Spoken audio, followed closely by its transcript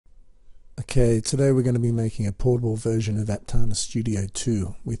Okay, today we're going to be making a portable version of Aptana Studio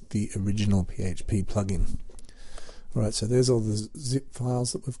 2 with the original PHP plugin. Alright, so there's all the zip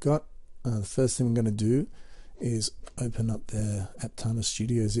files that we've got. The first thing we're going to do is open up the Aptana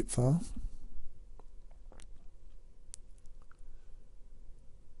Studio zip file.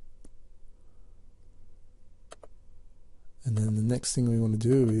 And then the next thing we want to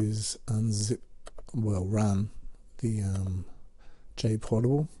do is run the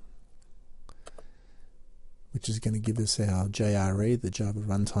JPortable, which is going to give us our JRE, the Java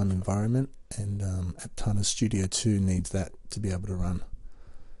Runtime Environment, and Aptana Studio 2 needs that to be able to run.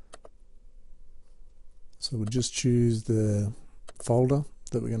 So we'll just choose the folder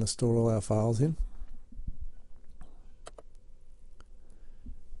that we're going to store all our files in.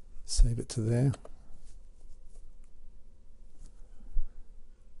 Save it to there.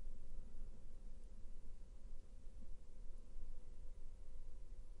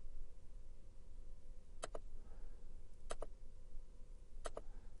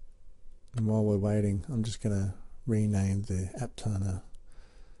 And while we're waiting, I'm just going to rename the Aptana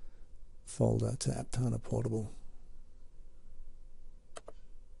folder to Aptana Portable.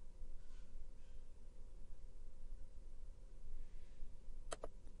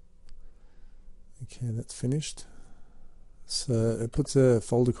 Okay, that's finished. So it puts a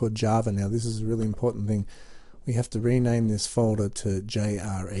folder called Java. Now this is a really important thing. We have to rename this folder to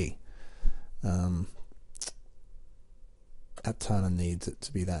JRE. Aptana needs it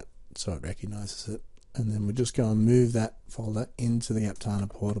to be that, so it recognizes it. And then we're just going to move that folder into the Aptana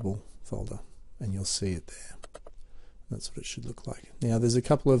Portable folder, and you'll see it there. That's what it should look like. Now there's a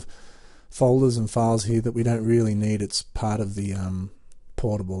couple of folders and files here that we don't really need. It's part of the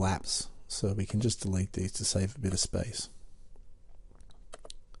portable apps, so we can just delete these to save a bit of space.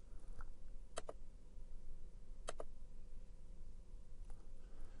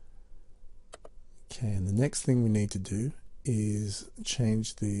 Okay, and the next thing we need to do is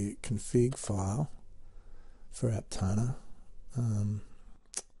change the config file for Aptana.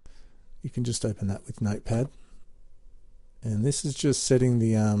 You can just open that with Notepad, and this is just setting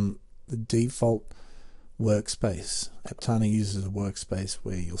the default workspace. Aptana uses a workspace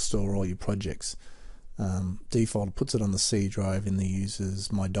where you'll store all your projects. Default puts it on the C drive in the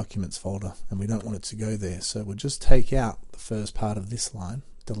user's My Documents folder, and we don't want it to go there, so we'll just take out the first part of this line,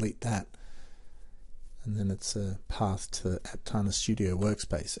 delete that, and then it's a path to Aptana Studio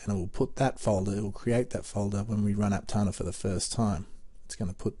Workspace, and it will put that folder, it will create that folder when we run Aptana for the first time. It's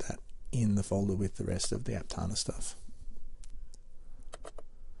going to put that in the folder with the rest of the Aptana stuff.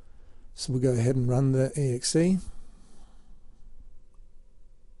 So we'll go ahead and run the exe.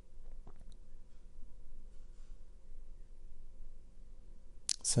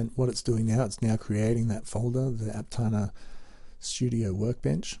 So what it's doing now, it's now creating that folder, the Aptana Studio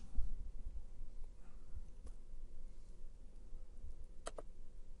Workbench.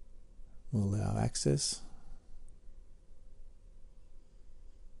 We'll allow access.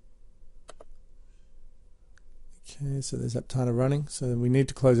 Okay, so there's Aptana running. So we need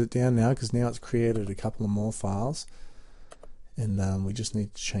to close it down now because now it's created a couple of more files, and we just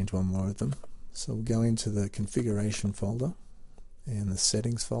need to change one more of them. So we'll go into the configuration folder and the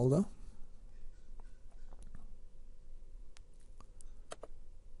settings folder.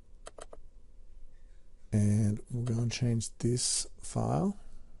 And we'll go and change this file.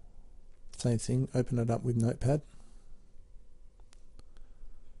 Same thing, open it up with Notepad.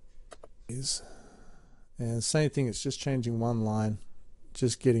 And same thing, it's just changing one line,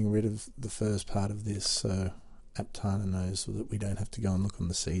 just getting rid of the first part of this so Aptana knows that we don't have to go and look on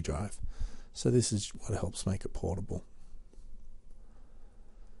the C drive. So this is what helps make it portable.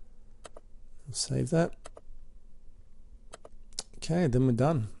 We'll save that. Okay, then we're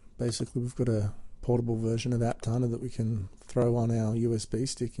done. Basically we've got a portable version of Aptana that we can throw on our USB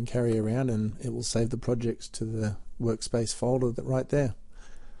stick and carry around, and it will save the projects to the workspace folder that right there.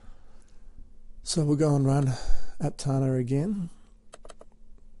 So we'll go and run Aptana again,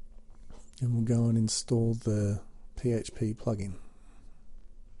 and we'll go and install the PHP plugin.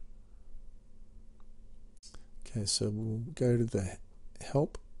 Okay, so we'll go to the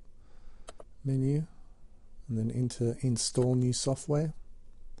Help menu and then into Install New Software,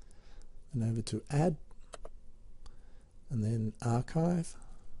 and over to Add, and then Archive,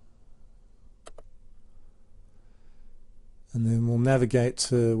 and then we'll navigate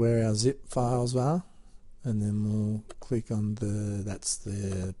to where our zip files are, and then we'll click on that's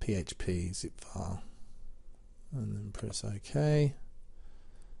the PHP zip file, and then press OK,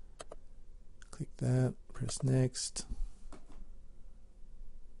 click that, press Next.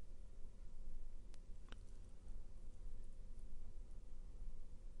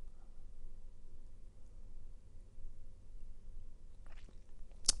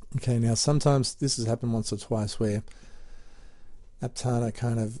 Okay, now sometimes this has happened once or twice where Aptana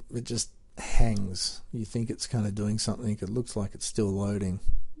kind of, it just hangs. You think it's kind of doing something, it looks like it's still loading,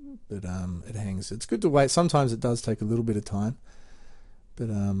 but it hangs. It's good to wait. Sometimes it does take a little bit of time, but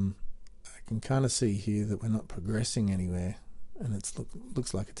I can kind of see here that we're not progressing anywhere, and it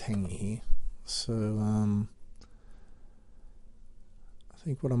looks like it's hanging here. So I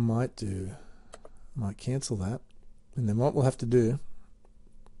think what I might do, I might cancel that, and then what we'll have to do,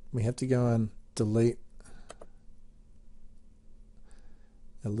 we have to go and delete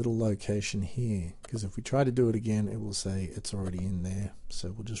a little location here, because if we try to do it again, it will say it's already in there.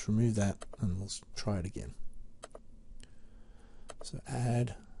 So we'll just remove that and we'll try it again. So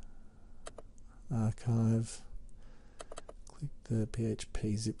add, archive, click the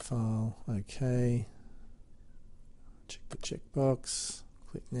PHP zip file, OK, check the checkbox,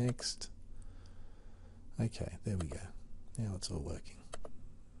 click next. Okay, there we go. Now it's all working.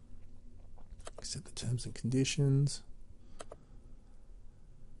 Accept the terms and conditions.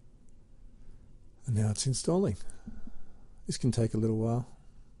 And now it's installing. This can take a little while.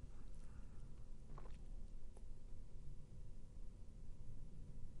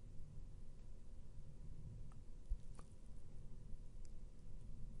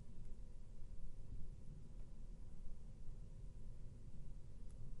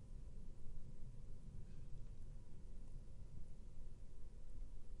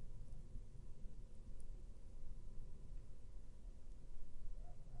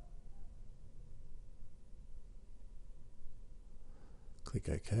 Click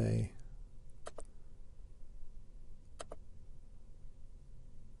OK.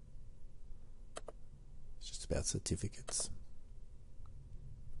 It's just about certificates.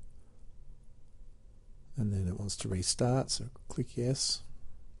 And then it wants to restart, so click yes.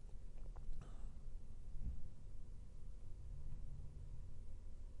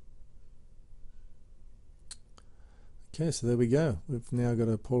 Okay, so there we go. We've now got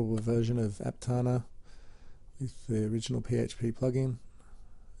a portable version of Aptana with the original PHP plugin.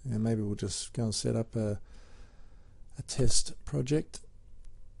 And maybe we'll just go and set up a test project.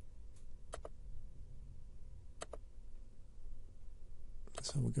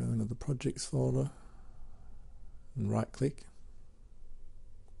 So we'll go into the projects folder and right click,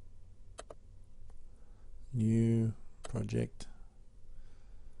 new project.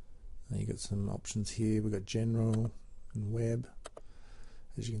 And you got some options here. We've got general and web.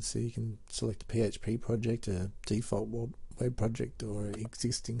 As you can see, you can select a PHP project, a default web project, or an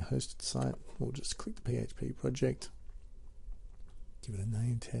existing hosted site. We'll just click the PHP project, give it a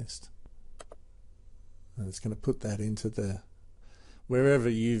name, test, and it's going to put that into the wherever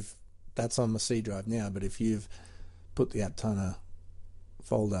that's on the C drive now, but if you've put the Aptana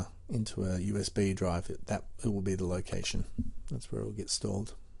folder into a USB drive, it will be the location. That's where it will get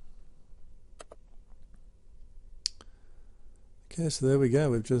stored. Okay, so there we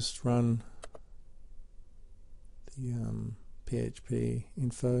go. We've just run the PHP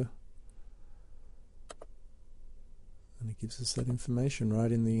info, and it gives us that information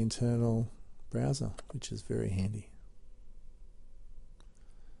right in the internal browser, which is very handy.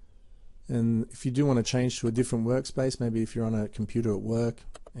 And if you do want to change to a different workspace, maybe if you're on a computer at work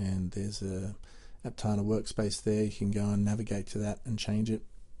and there's a Aptana workspace there, you can go and navigate to that and change it.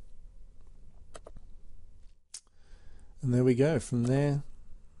 And there we go. From there,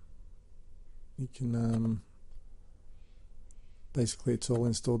 you can basically, it's all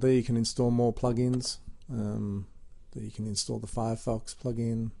installed there. You can install more plugins. You can install the Firefox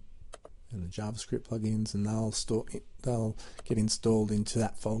plugin and the JavaScript plugins, and they'll get installed into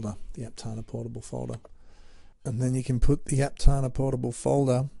that folder, the Aptana portable folder. And then you can put the Aptana portable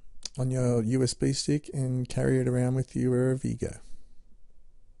folder on your USB stick and carry it around with you wherever you go.